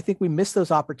 And I think we miss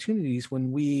those opportunities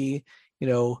when we,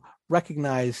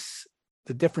 recognize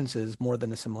the differences more than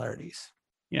the similarities.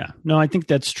 Yeah, no, I think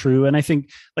that's true. And I think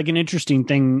like an interesting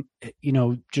thing,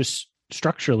 just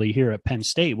structurally here at Penn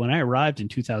State, when I arrived in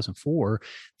 2004,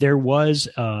 there was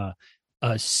a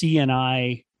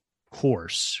CNI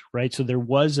course, right? So there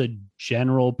was a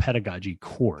general pedagogy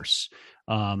course.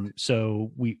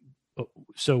 So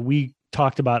we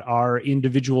talked about our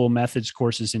individual methods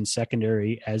courses in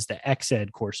secondary as the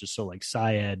XEd courses. So like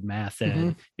SciEd, Math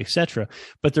Ed, et cetera.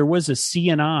 But there was a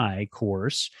CNI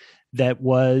course that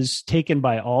was taken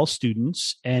by all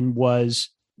students and was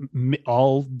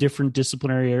all different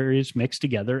disciplinary areas mixed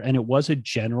together. And it was a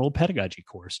general pedagogy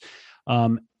course.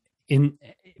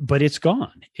 But it's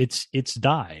gone. It's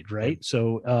died, right?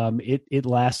 So it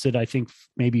lasted, I think,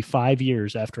 maybe 5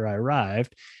 years after I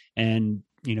arrived. And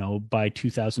by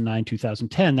 2009,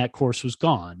 2010, that course was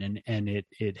gone, and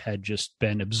it had just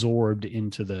been absorbed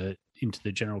into the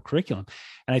general curriculum.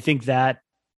 And I think that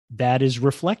is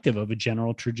reflective of a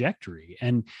general trajectory.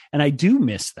 And I do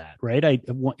miss that, right?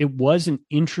 It wasn't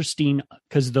interesting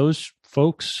because those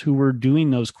folks who were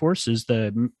doing those courses,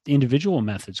 the individual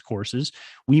methods courses,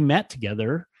 we met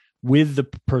together with the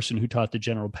person who taught the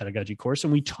general pedagogy course,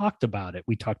 and we talked about it.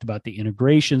 We talked about the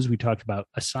integrations. We talked about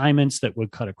assignments that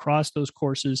would cut across those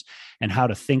courses and how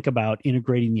to think about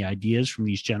integrating the ideas from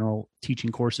these general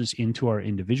teaching courses into our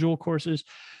individual courses.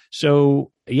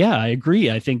 So, yeah, I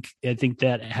agree. I think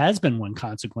that has been one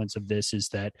consequence of this is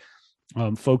that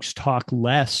folks talk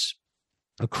less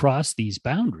across these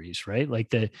boundaries, right?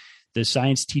 Like the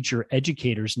science teacher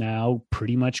educators now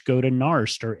pretty much go to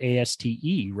NARST or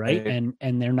ASTE, right?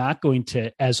 And they're not going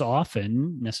to as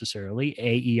often necessarily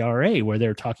AERA, where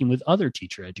they're talking with other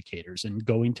teacher educators and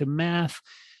going to math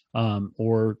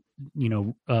or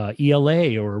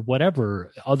ELA or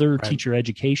whatever other teacher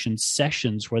education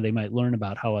sessions where they might learn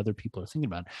about how other people are thinking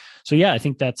about it. So yeah, I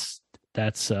think that's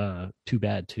too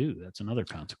bad too. That's another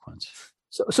consequence.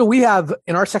 So we have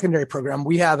in our secondary program,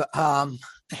 we have a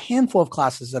handful of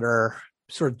classes that are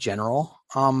sort of general.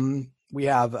 We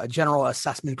have a general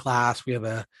assessment class. We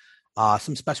have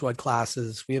some special ed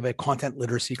classes. We have a content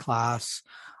literacy class.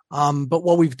 But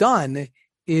what we've done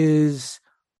is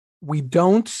we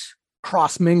don't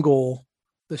cross mingle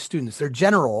the students. They're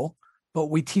general, but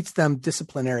we teach them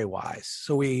disciplinary wise.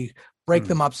 So we break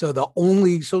them up so the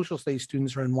only social studies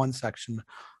students are in one section.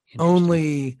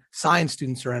 Only science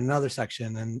students are in another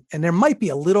section, and there might be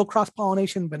a little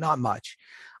cross-pollination, but not much.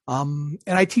 And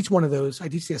I teach one of those. I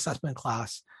teach the assessment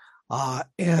class.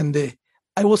 And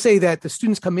I will say that the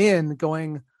students come in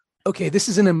going, okay, this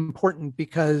isn't important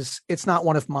because it's not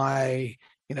one of my,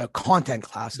 content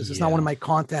classes. It's not one of my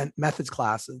content methods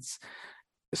classes.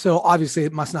 So obviously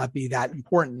it must not be that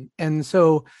important. And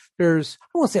so I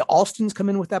won't say all students come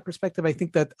in with that perspective. I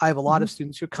think that I have a lot of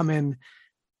students who come in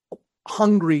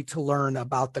hungry to learn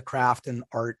about the craft and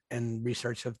art and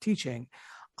research of teaching.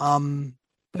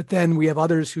 But then we have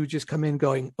others who just come in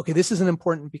going, okay, this isn't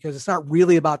important because it's not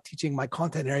really about teaching my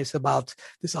content area. It's about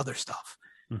this other stuff.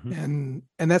 And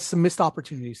that's some missed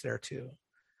opportunities there too.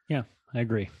 Yeah, I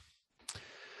agree.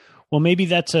 Well, maybe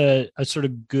that's a sort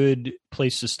of good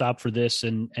place to stop for this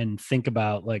and think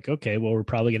about like, okay, well, we're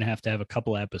probably going to have a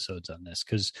couple of episodes on this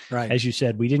because as you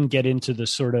said, we didn't get into the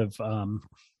sort of,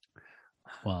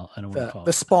 Well, I don't want to call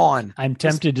the spawn. I'm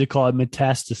tempted to call it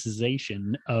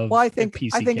metastasization of I think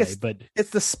PCK, but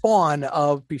it's the spawn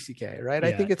of PCK, right? Yeah,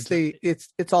 I think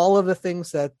it's all of the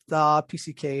things that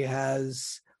PCK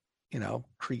has,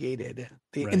 created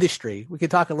the industry. We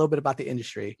could talk a little bit about the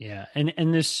industry. Yeah.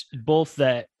 And this, both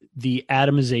that the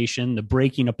atomization, the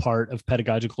breaking apart of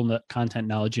pedagogical content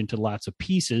knowledge into lots of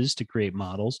pieces to create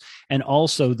models, and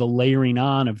also the layering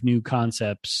on of new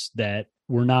concepts that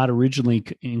were not originally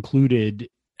included,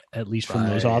 at least from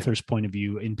those authors' point of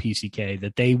view, in PCK,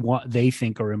 that they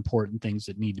think are important things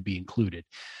that need to be included.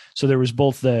 So there was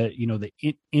both the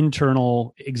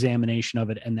internal examination of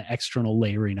it and the external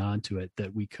layering onto it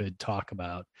that we could talk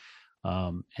about,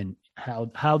 and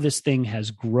how this thing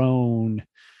has grown.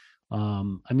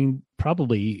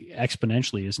 Probably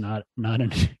exponentially is not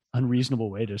an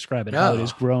unreasonable way to describe it. No. How it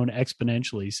has grown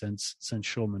exponentially since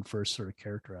Schulman first sort of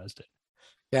characterized it.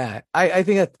 Yeah, I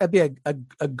think that'd be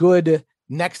a good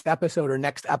next episode or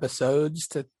next episodes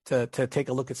to take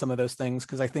a look at some of those things,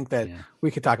 because I think that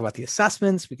we could talk about the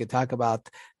assessments, we could talk about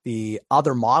the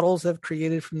other models that have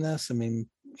created from this. I mean,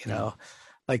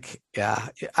 I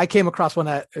came across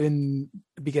one in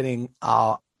the beginning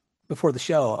before the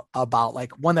show about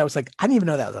one that was I didn't even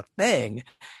know that was a thing,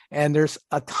 and there's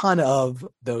a ton of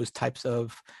those types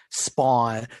of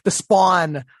the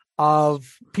spawn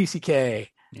of PCK.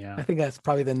 Yeah, I think that's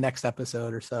probably the next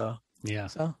episode or so. Yeah.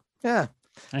 So yeah.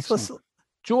 Excellent. So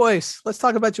Joyce. Let's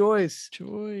talk about Joyce.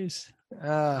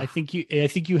 I think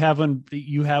you have one.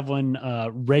 You have one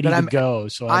ready to go.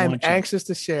 So I'm anxious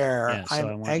to share. Yeah, so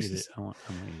I want you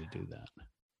to do that.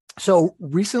 So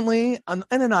recently,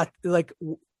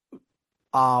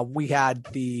 we had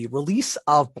the release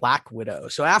of Black Widow.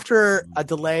 So after a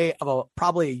delay of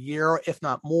probably a year, if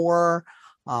not more,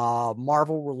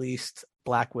 Marvel released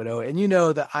Black Widow, and you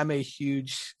know that I'm a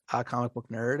huge comic book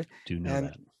nerd. Do know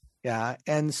that? Yeah,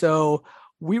 and so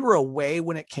we were away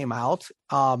when it came out,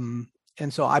 and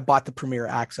so I bought the premiere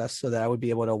access so that I would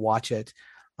be able to watch it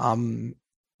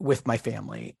with my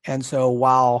family. And so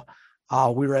while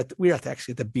we were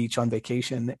actually at the beach on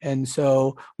vacation, and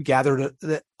so we gathered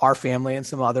our family and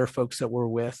some other folks that we're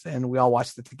with, and we all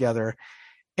watched it together.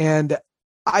 And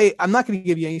I'm not going to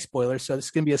give you any spoilers, so this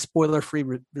is going to be a spoiler-free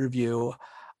review.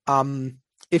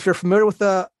 If you're familiar with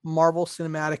the Marvel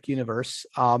Cinematic Universe,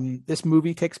 this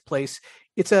movie takes place.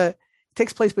 It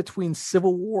takes place between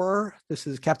Civil War. This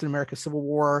is Captain America: Civil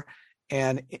War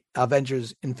and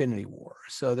Avengers: Infinity War.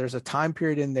 So there's a time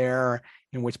period in there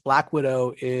in which Black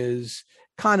Widow is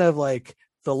kind of a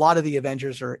lot of the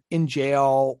Avengers are in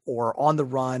jail or on the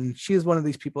run. She is one of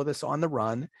these people that's on the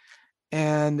run.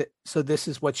 And so this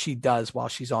is what she does while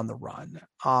she's on the run.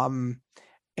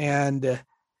 And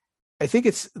I think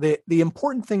it's the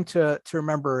important thing to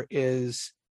remember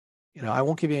is, I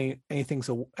won't give you anything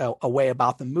away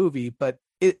about the movie, but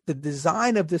the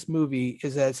design of this movie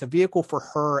is that it's a vehicle for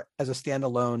her as a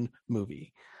standalone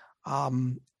movie.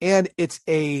 And it's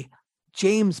a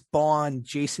James Bond,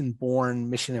 Jason Bourne,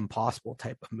 Mission Impossible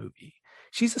type of movie.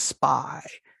 She's a spy.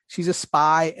 She's a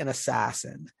spy and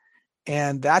assassin.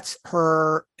 And that's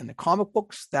her in the comic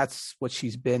books. That's what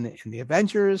she's been in the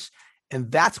Avengers.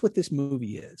 And that's what this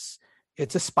movie is.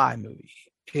 It's a spy movie.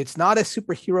 It's not a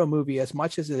superhero movie as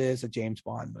much as it is a James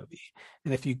Bond movie.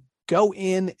 And if you go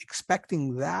in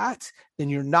expecting that, then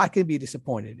you're not going to be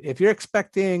disappointed. If you're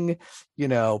expecting,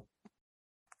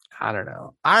 I don't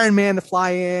know, Iron Man to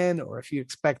fly in, or if you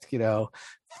expect,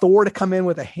 Thor to come in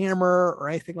with a hammer or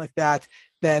anything like that,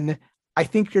 then I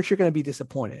think you're going to be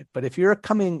disappointed. But if you're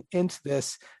coming into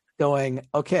this going,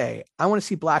 okay, I want to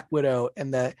see Black Widow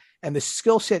and the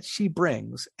skill set she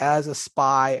brings as a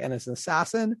spy and as an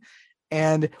assassin,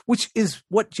 and which is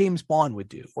what James Bond would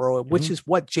do, or which is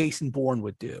what Jason Bourne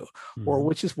would do, or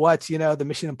which is what, the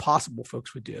Mission Impossible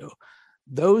folks would do.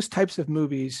 Those types of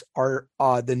movies are,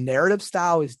 the narrative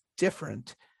style is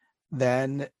different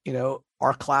than,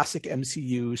 our classic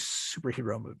MCU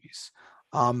superhero movies.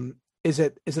 Is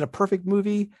it a perfect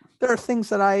movie? There are things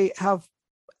that I have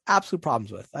absolute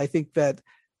problems with. I think that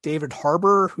David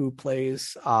Harbour, who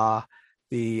plays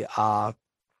the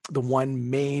one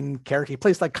main character, he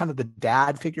plays kind of the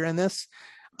dad figure in this.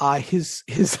 His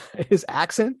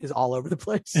accent is all over the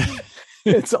place.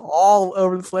 It's all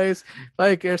over the place.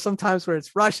 There's sometimes where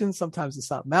it's Russian, sometimes it's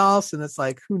something else, and it's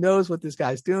who knows what this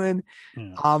guy's doing.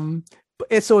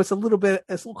 It's a little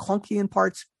clunky in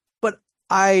parts, but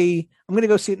I'm going to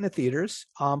go see it in the theaters,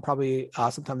 probably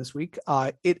sometime this week.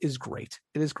 It is great.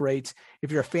 It is great.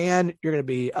 If you're a fan, you're going to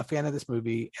be a fan of this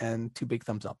movie, and 2 big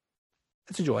thumbs up.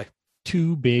 It's a joy.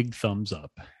 2 big thumbs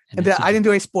up. And I didn't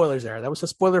do any spoilers there. That was a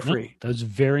spoiler free. No, that was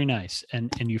very nice.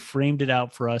 And you framed it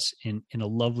out for us in a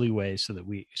lovely way so that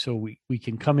we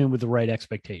can come in with the right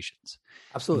expectations.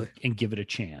 Absolutely. And give it a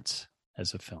chance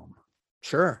as a film.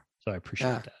 Sure. So I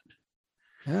appreciate that.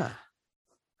 Yeah.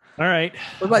 All right.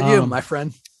 What about you, my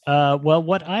friend? Well,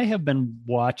 what I have been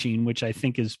watching, which I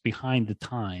think is behind the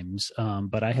times,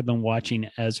 but I have been watching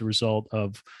as a result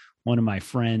of one of my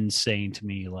friends saying to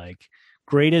me, like,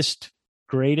 greatest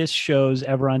shows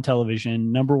ever on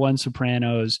television, number 1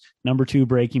 Sopranos, number 2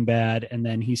 Breaking Bad, and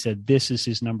then he said this is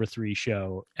his number 3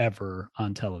 show ever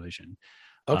on television.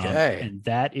 Okay. And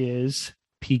that is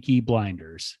Peaky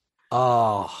Blinders.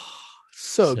 Oh,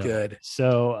 so good.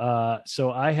 So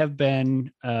I have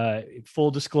been,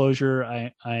 full disclosure,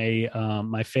 I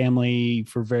my family,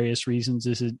 for various reasons,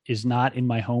 is not in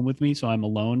my home with me, so I'm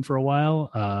alone for a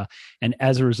while. And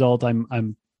as a result,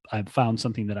 I've found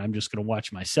something that I'm just going to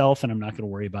watch myself, and I'm not going to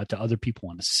worry about do other people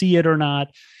want to see it or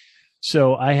not.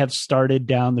 So I have started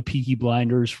down the Peaky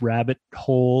Blinders rabbit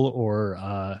hole,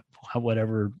 or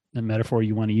whatever the metaphor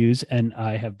you want to use. And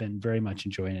I have been very much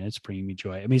enjoying it. It's bringing me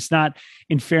joy. I mean, it's not,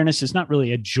 in fairness, it's not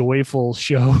really a joyful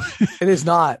show. It is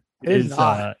not. It is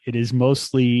not. It is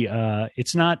mostly,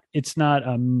 it's not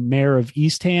a Mayor of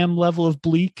Eastham level of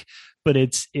bleak, but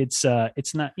it's not,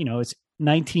 it's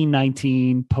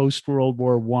 1919, post World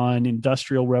War I,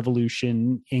 Industrial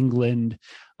Revolution, England,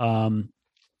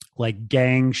 like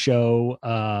gang show.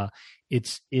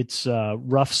 It's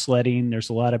rough sledding. There's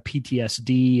a lot of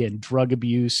PTSD and drug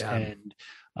abuse and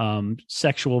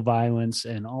sexual violence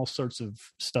and all sorts of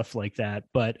stuff like that.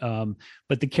 But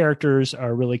the characters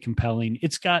are really compelling.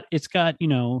 It's got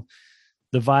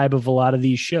the vibe of a lot of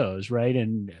these shows, right?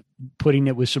 And putting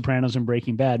it with Sopranos and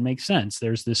Breaking Bad makes sense.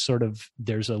 There's this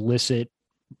there's illicit,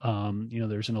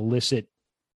 there's an illicit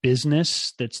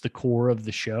business that's the core of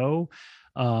the show,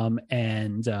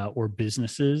 or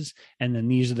businesses. And then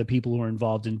these are the people who are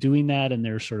involved in doing that. And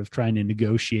they're sort of trying to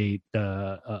negotiate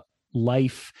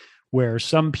life where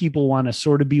some people want to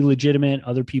sort of be legitimate.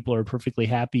 Other people are perfectly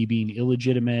happy being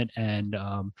illegitimate.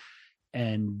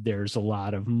 And there's a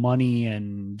lot of money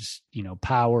and,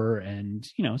 power and,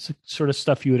 it's the sort of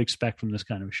stuff you would expect from this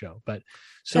kind of show. But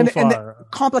so far,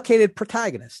 complicated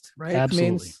protagonist, right?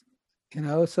 Absolutely.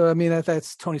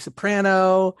 That's Tony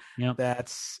Soprano. Yep.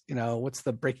 That's, what's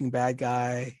the Breaking Bad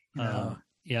guy?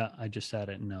 Yeah, I just said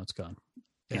it and now it's gone.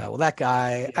 Yeah, well, that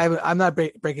guy, I'm not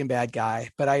a Breaking Bad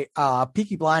guy, but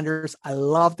Peaky Blinders, I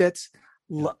loved it.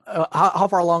 How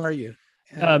far along are you?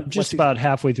 Just about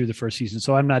halfway through the first season,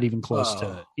 so I'm not even close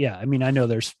to. Yeah, I mean, I know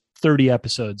there's 30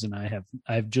 episodes, and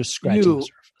I've just scratched the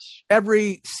surface.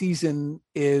 Every season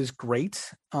is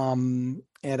great, and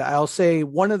I'll say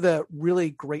one of the really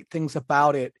great things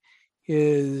about it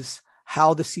is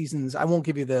how the seasons. I won't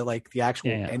give you the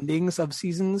actual endings of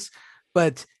seasons,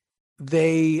 but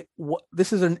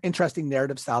this is an interesting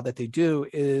narrative style that they do.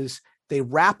 Is they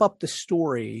wrap up the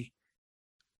story.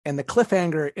 And the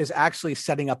cliffhanger is actually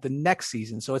setting up the next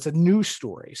season. So it's a new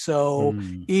story. So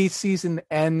each season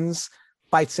ends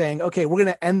by saying, okay, we're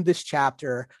going to end this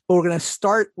chapter, but we're going to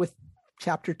start with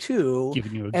chapter 2.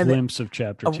 Giving you a glimpse of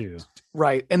chapter 2.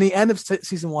 Right. And the end of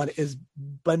season 1 is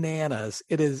bananas.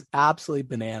 It is absolutely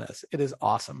bananas. It is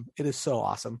awesome. It is so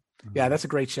awesome. Mm-hmm. Yeah, that's a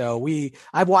great show.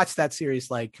 I've watched that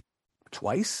series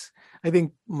twice. I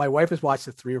think my wife has watched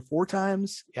it 3 or 4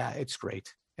 times. Yeah, it's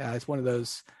great. Yeah, it's one of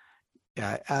those.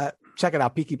 Yeah, check it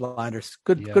out. Peaky Blinders.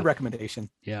 Good recommendation.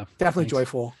 Yeah, definitely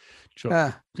joyful.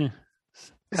 Sure.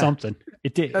 Something.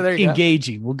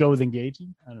 Engaging. We'll go with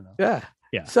engaging. I don't know.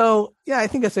 Yeah. So I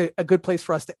think that's a good place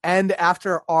for us to end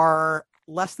after our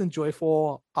less than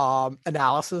joyful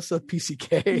analysis of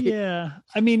PCK. Yeah,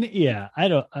 I mean, I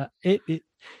don't.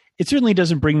 It certainly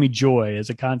doesn't bring me joy as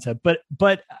a concept, but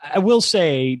I will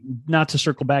say, not to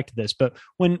circle back to this, but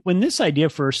when this idea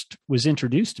first was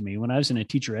introduced to me, when I was in a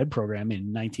teacher ed program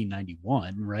in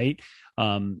 1991, right?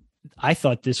 I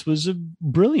thought this was a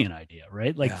brilliant idea,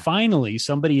 right? Finally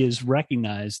somebody has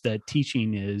recognized that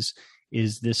teaching is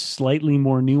this slightly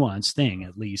more nuanced thing,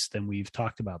 at least, than we've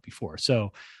talked about before.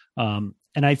 So, and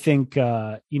I think,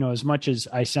 as much as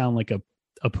I sound like a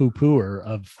poo-pooer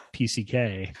of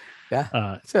PCK.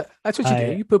 Yeah, that's what you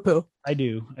do. You poo-poo. I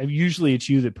do. Usually it's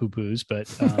you that poo-poos,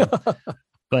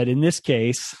 but in this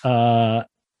case, so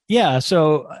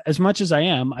as much as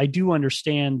I do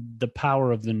understand the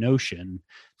power of the notion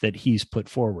that he's put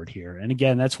forward here. And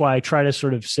again, that's why I try to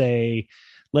sort of say,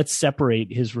 let's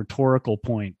separate his rhetorical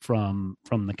point from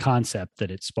the concept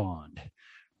that it spawned.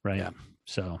 Right. Yeah.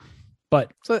 So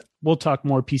we'll talk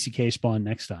more PCK spawn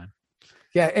next time.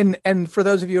 Yeah, and for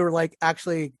those of you who are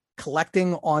actually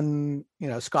collecting on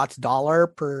Scott's dollar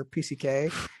per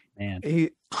PCK, man,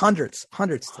 hundreds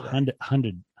today.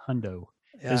 Hundo.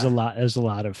 Yeah. There's a lot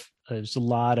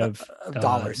of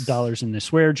dollars in the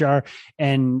swear jar,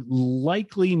 and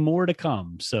likely more to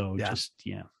come. So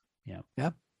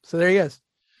yeah. So there he is.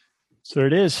 So there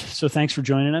it is. So thanks for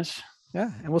joining us.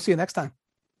 Yeah, and we'll see you next time.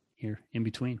 Here in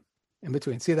between.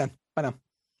 See you then. Bye now.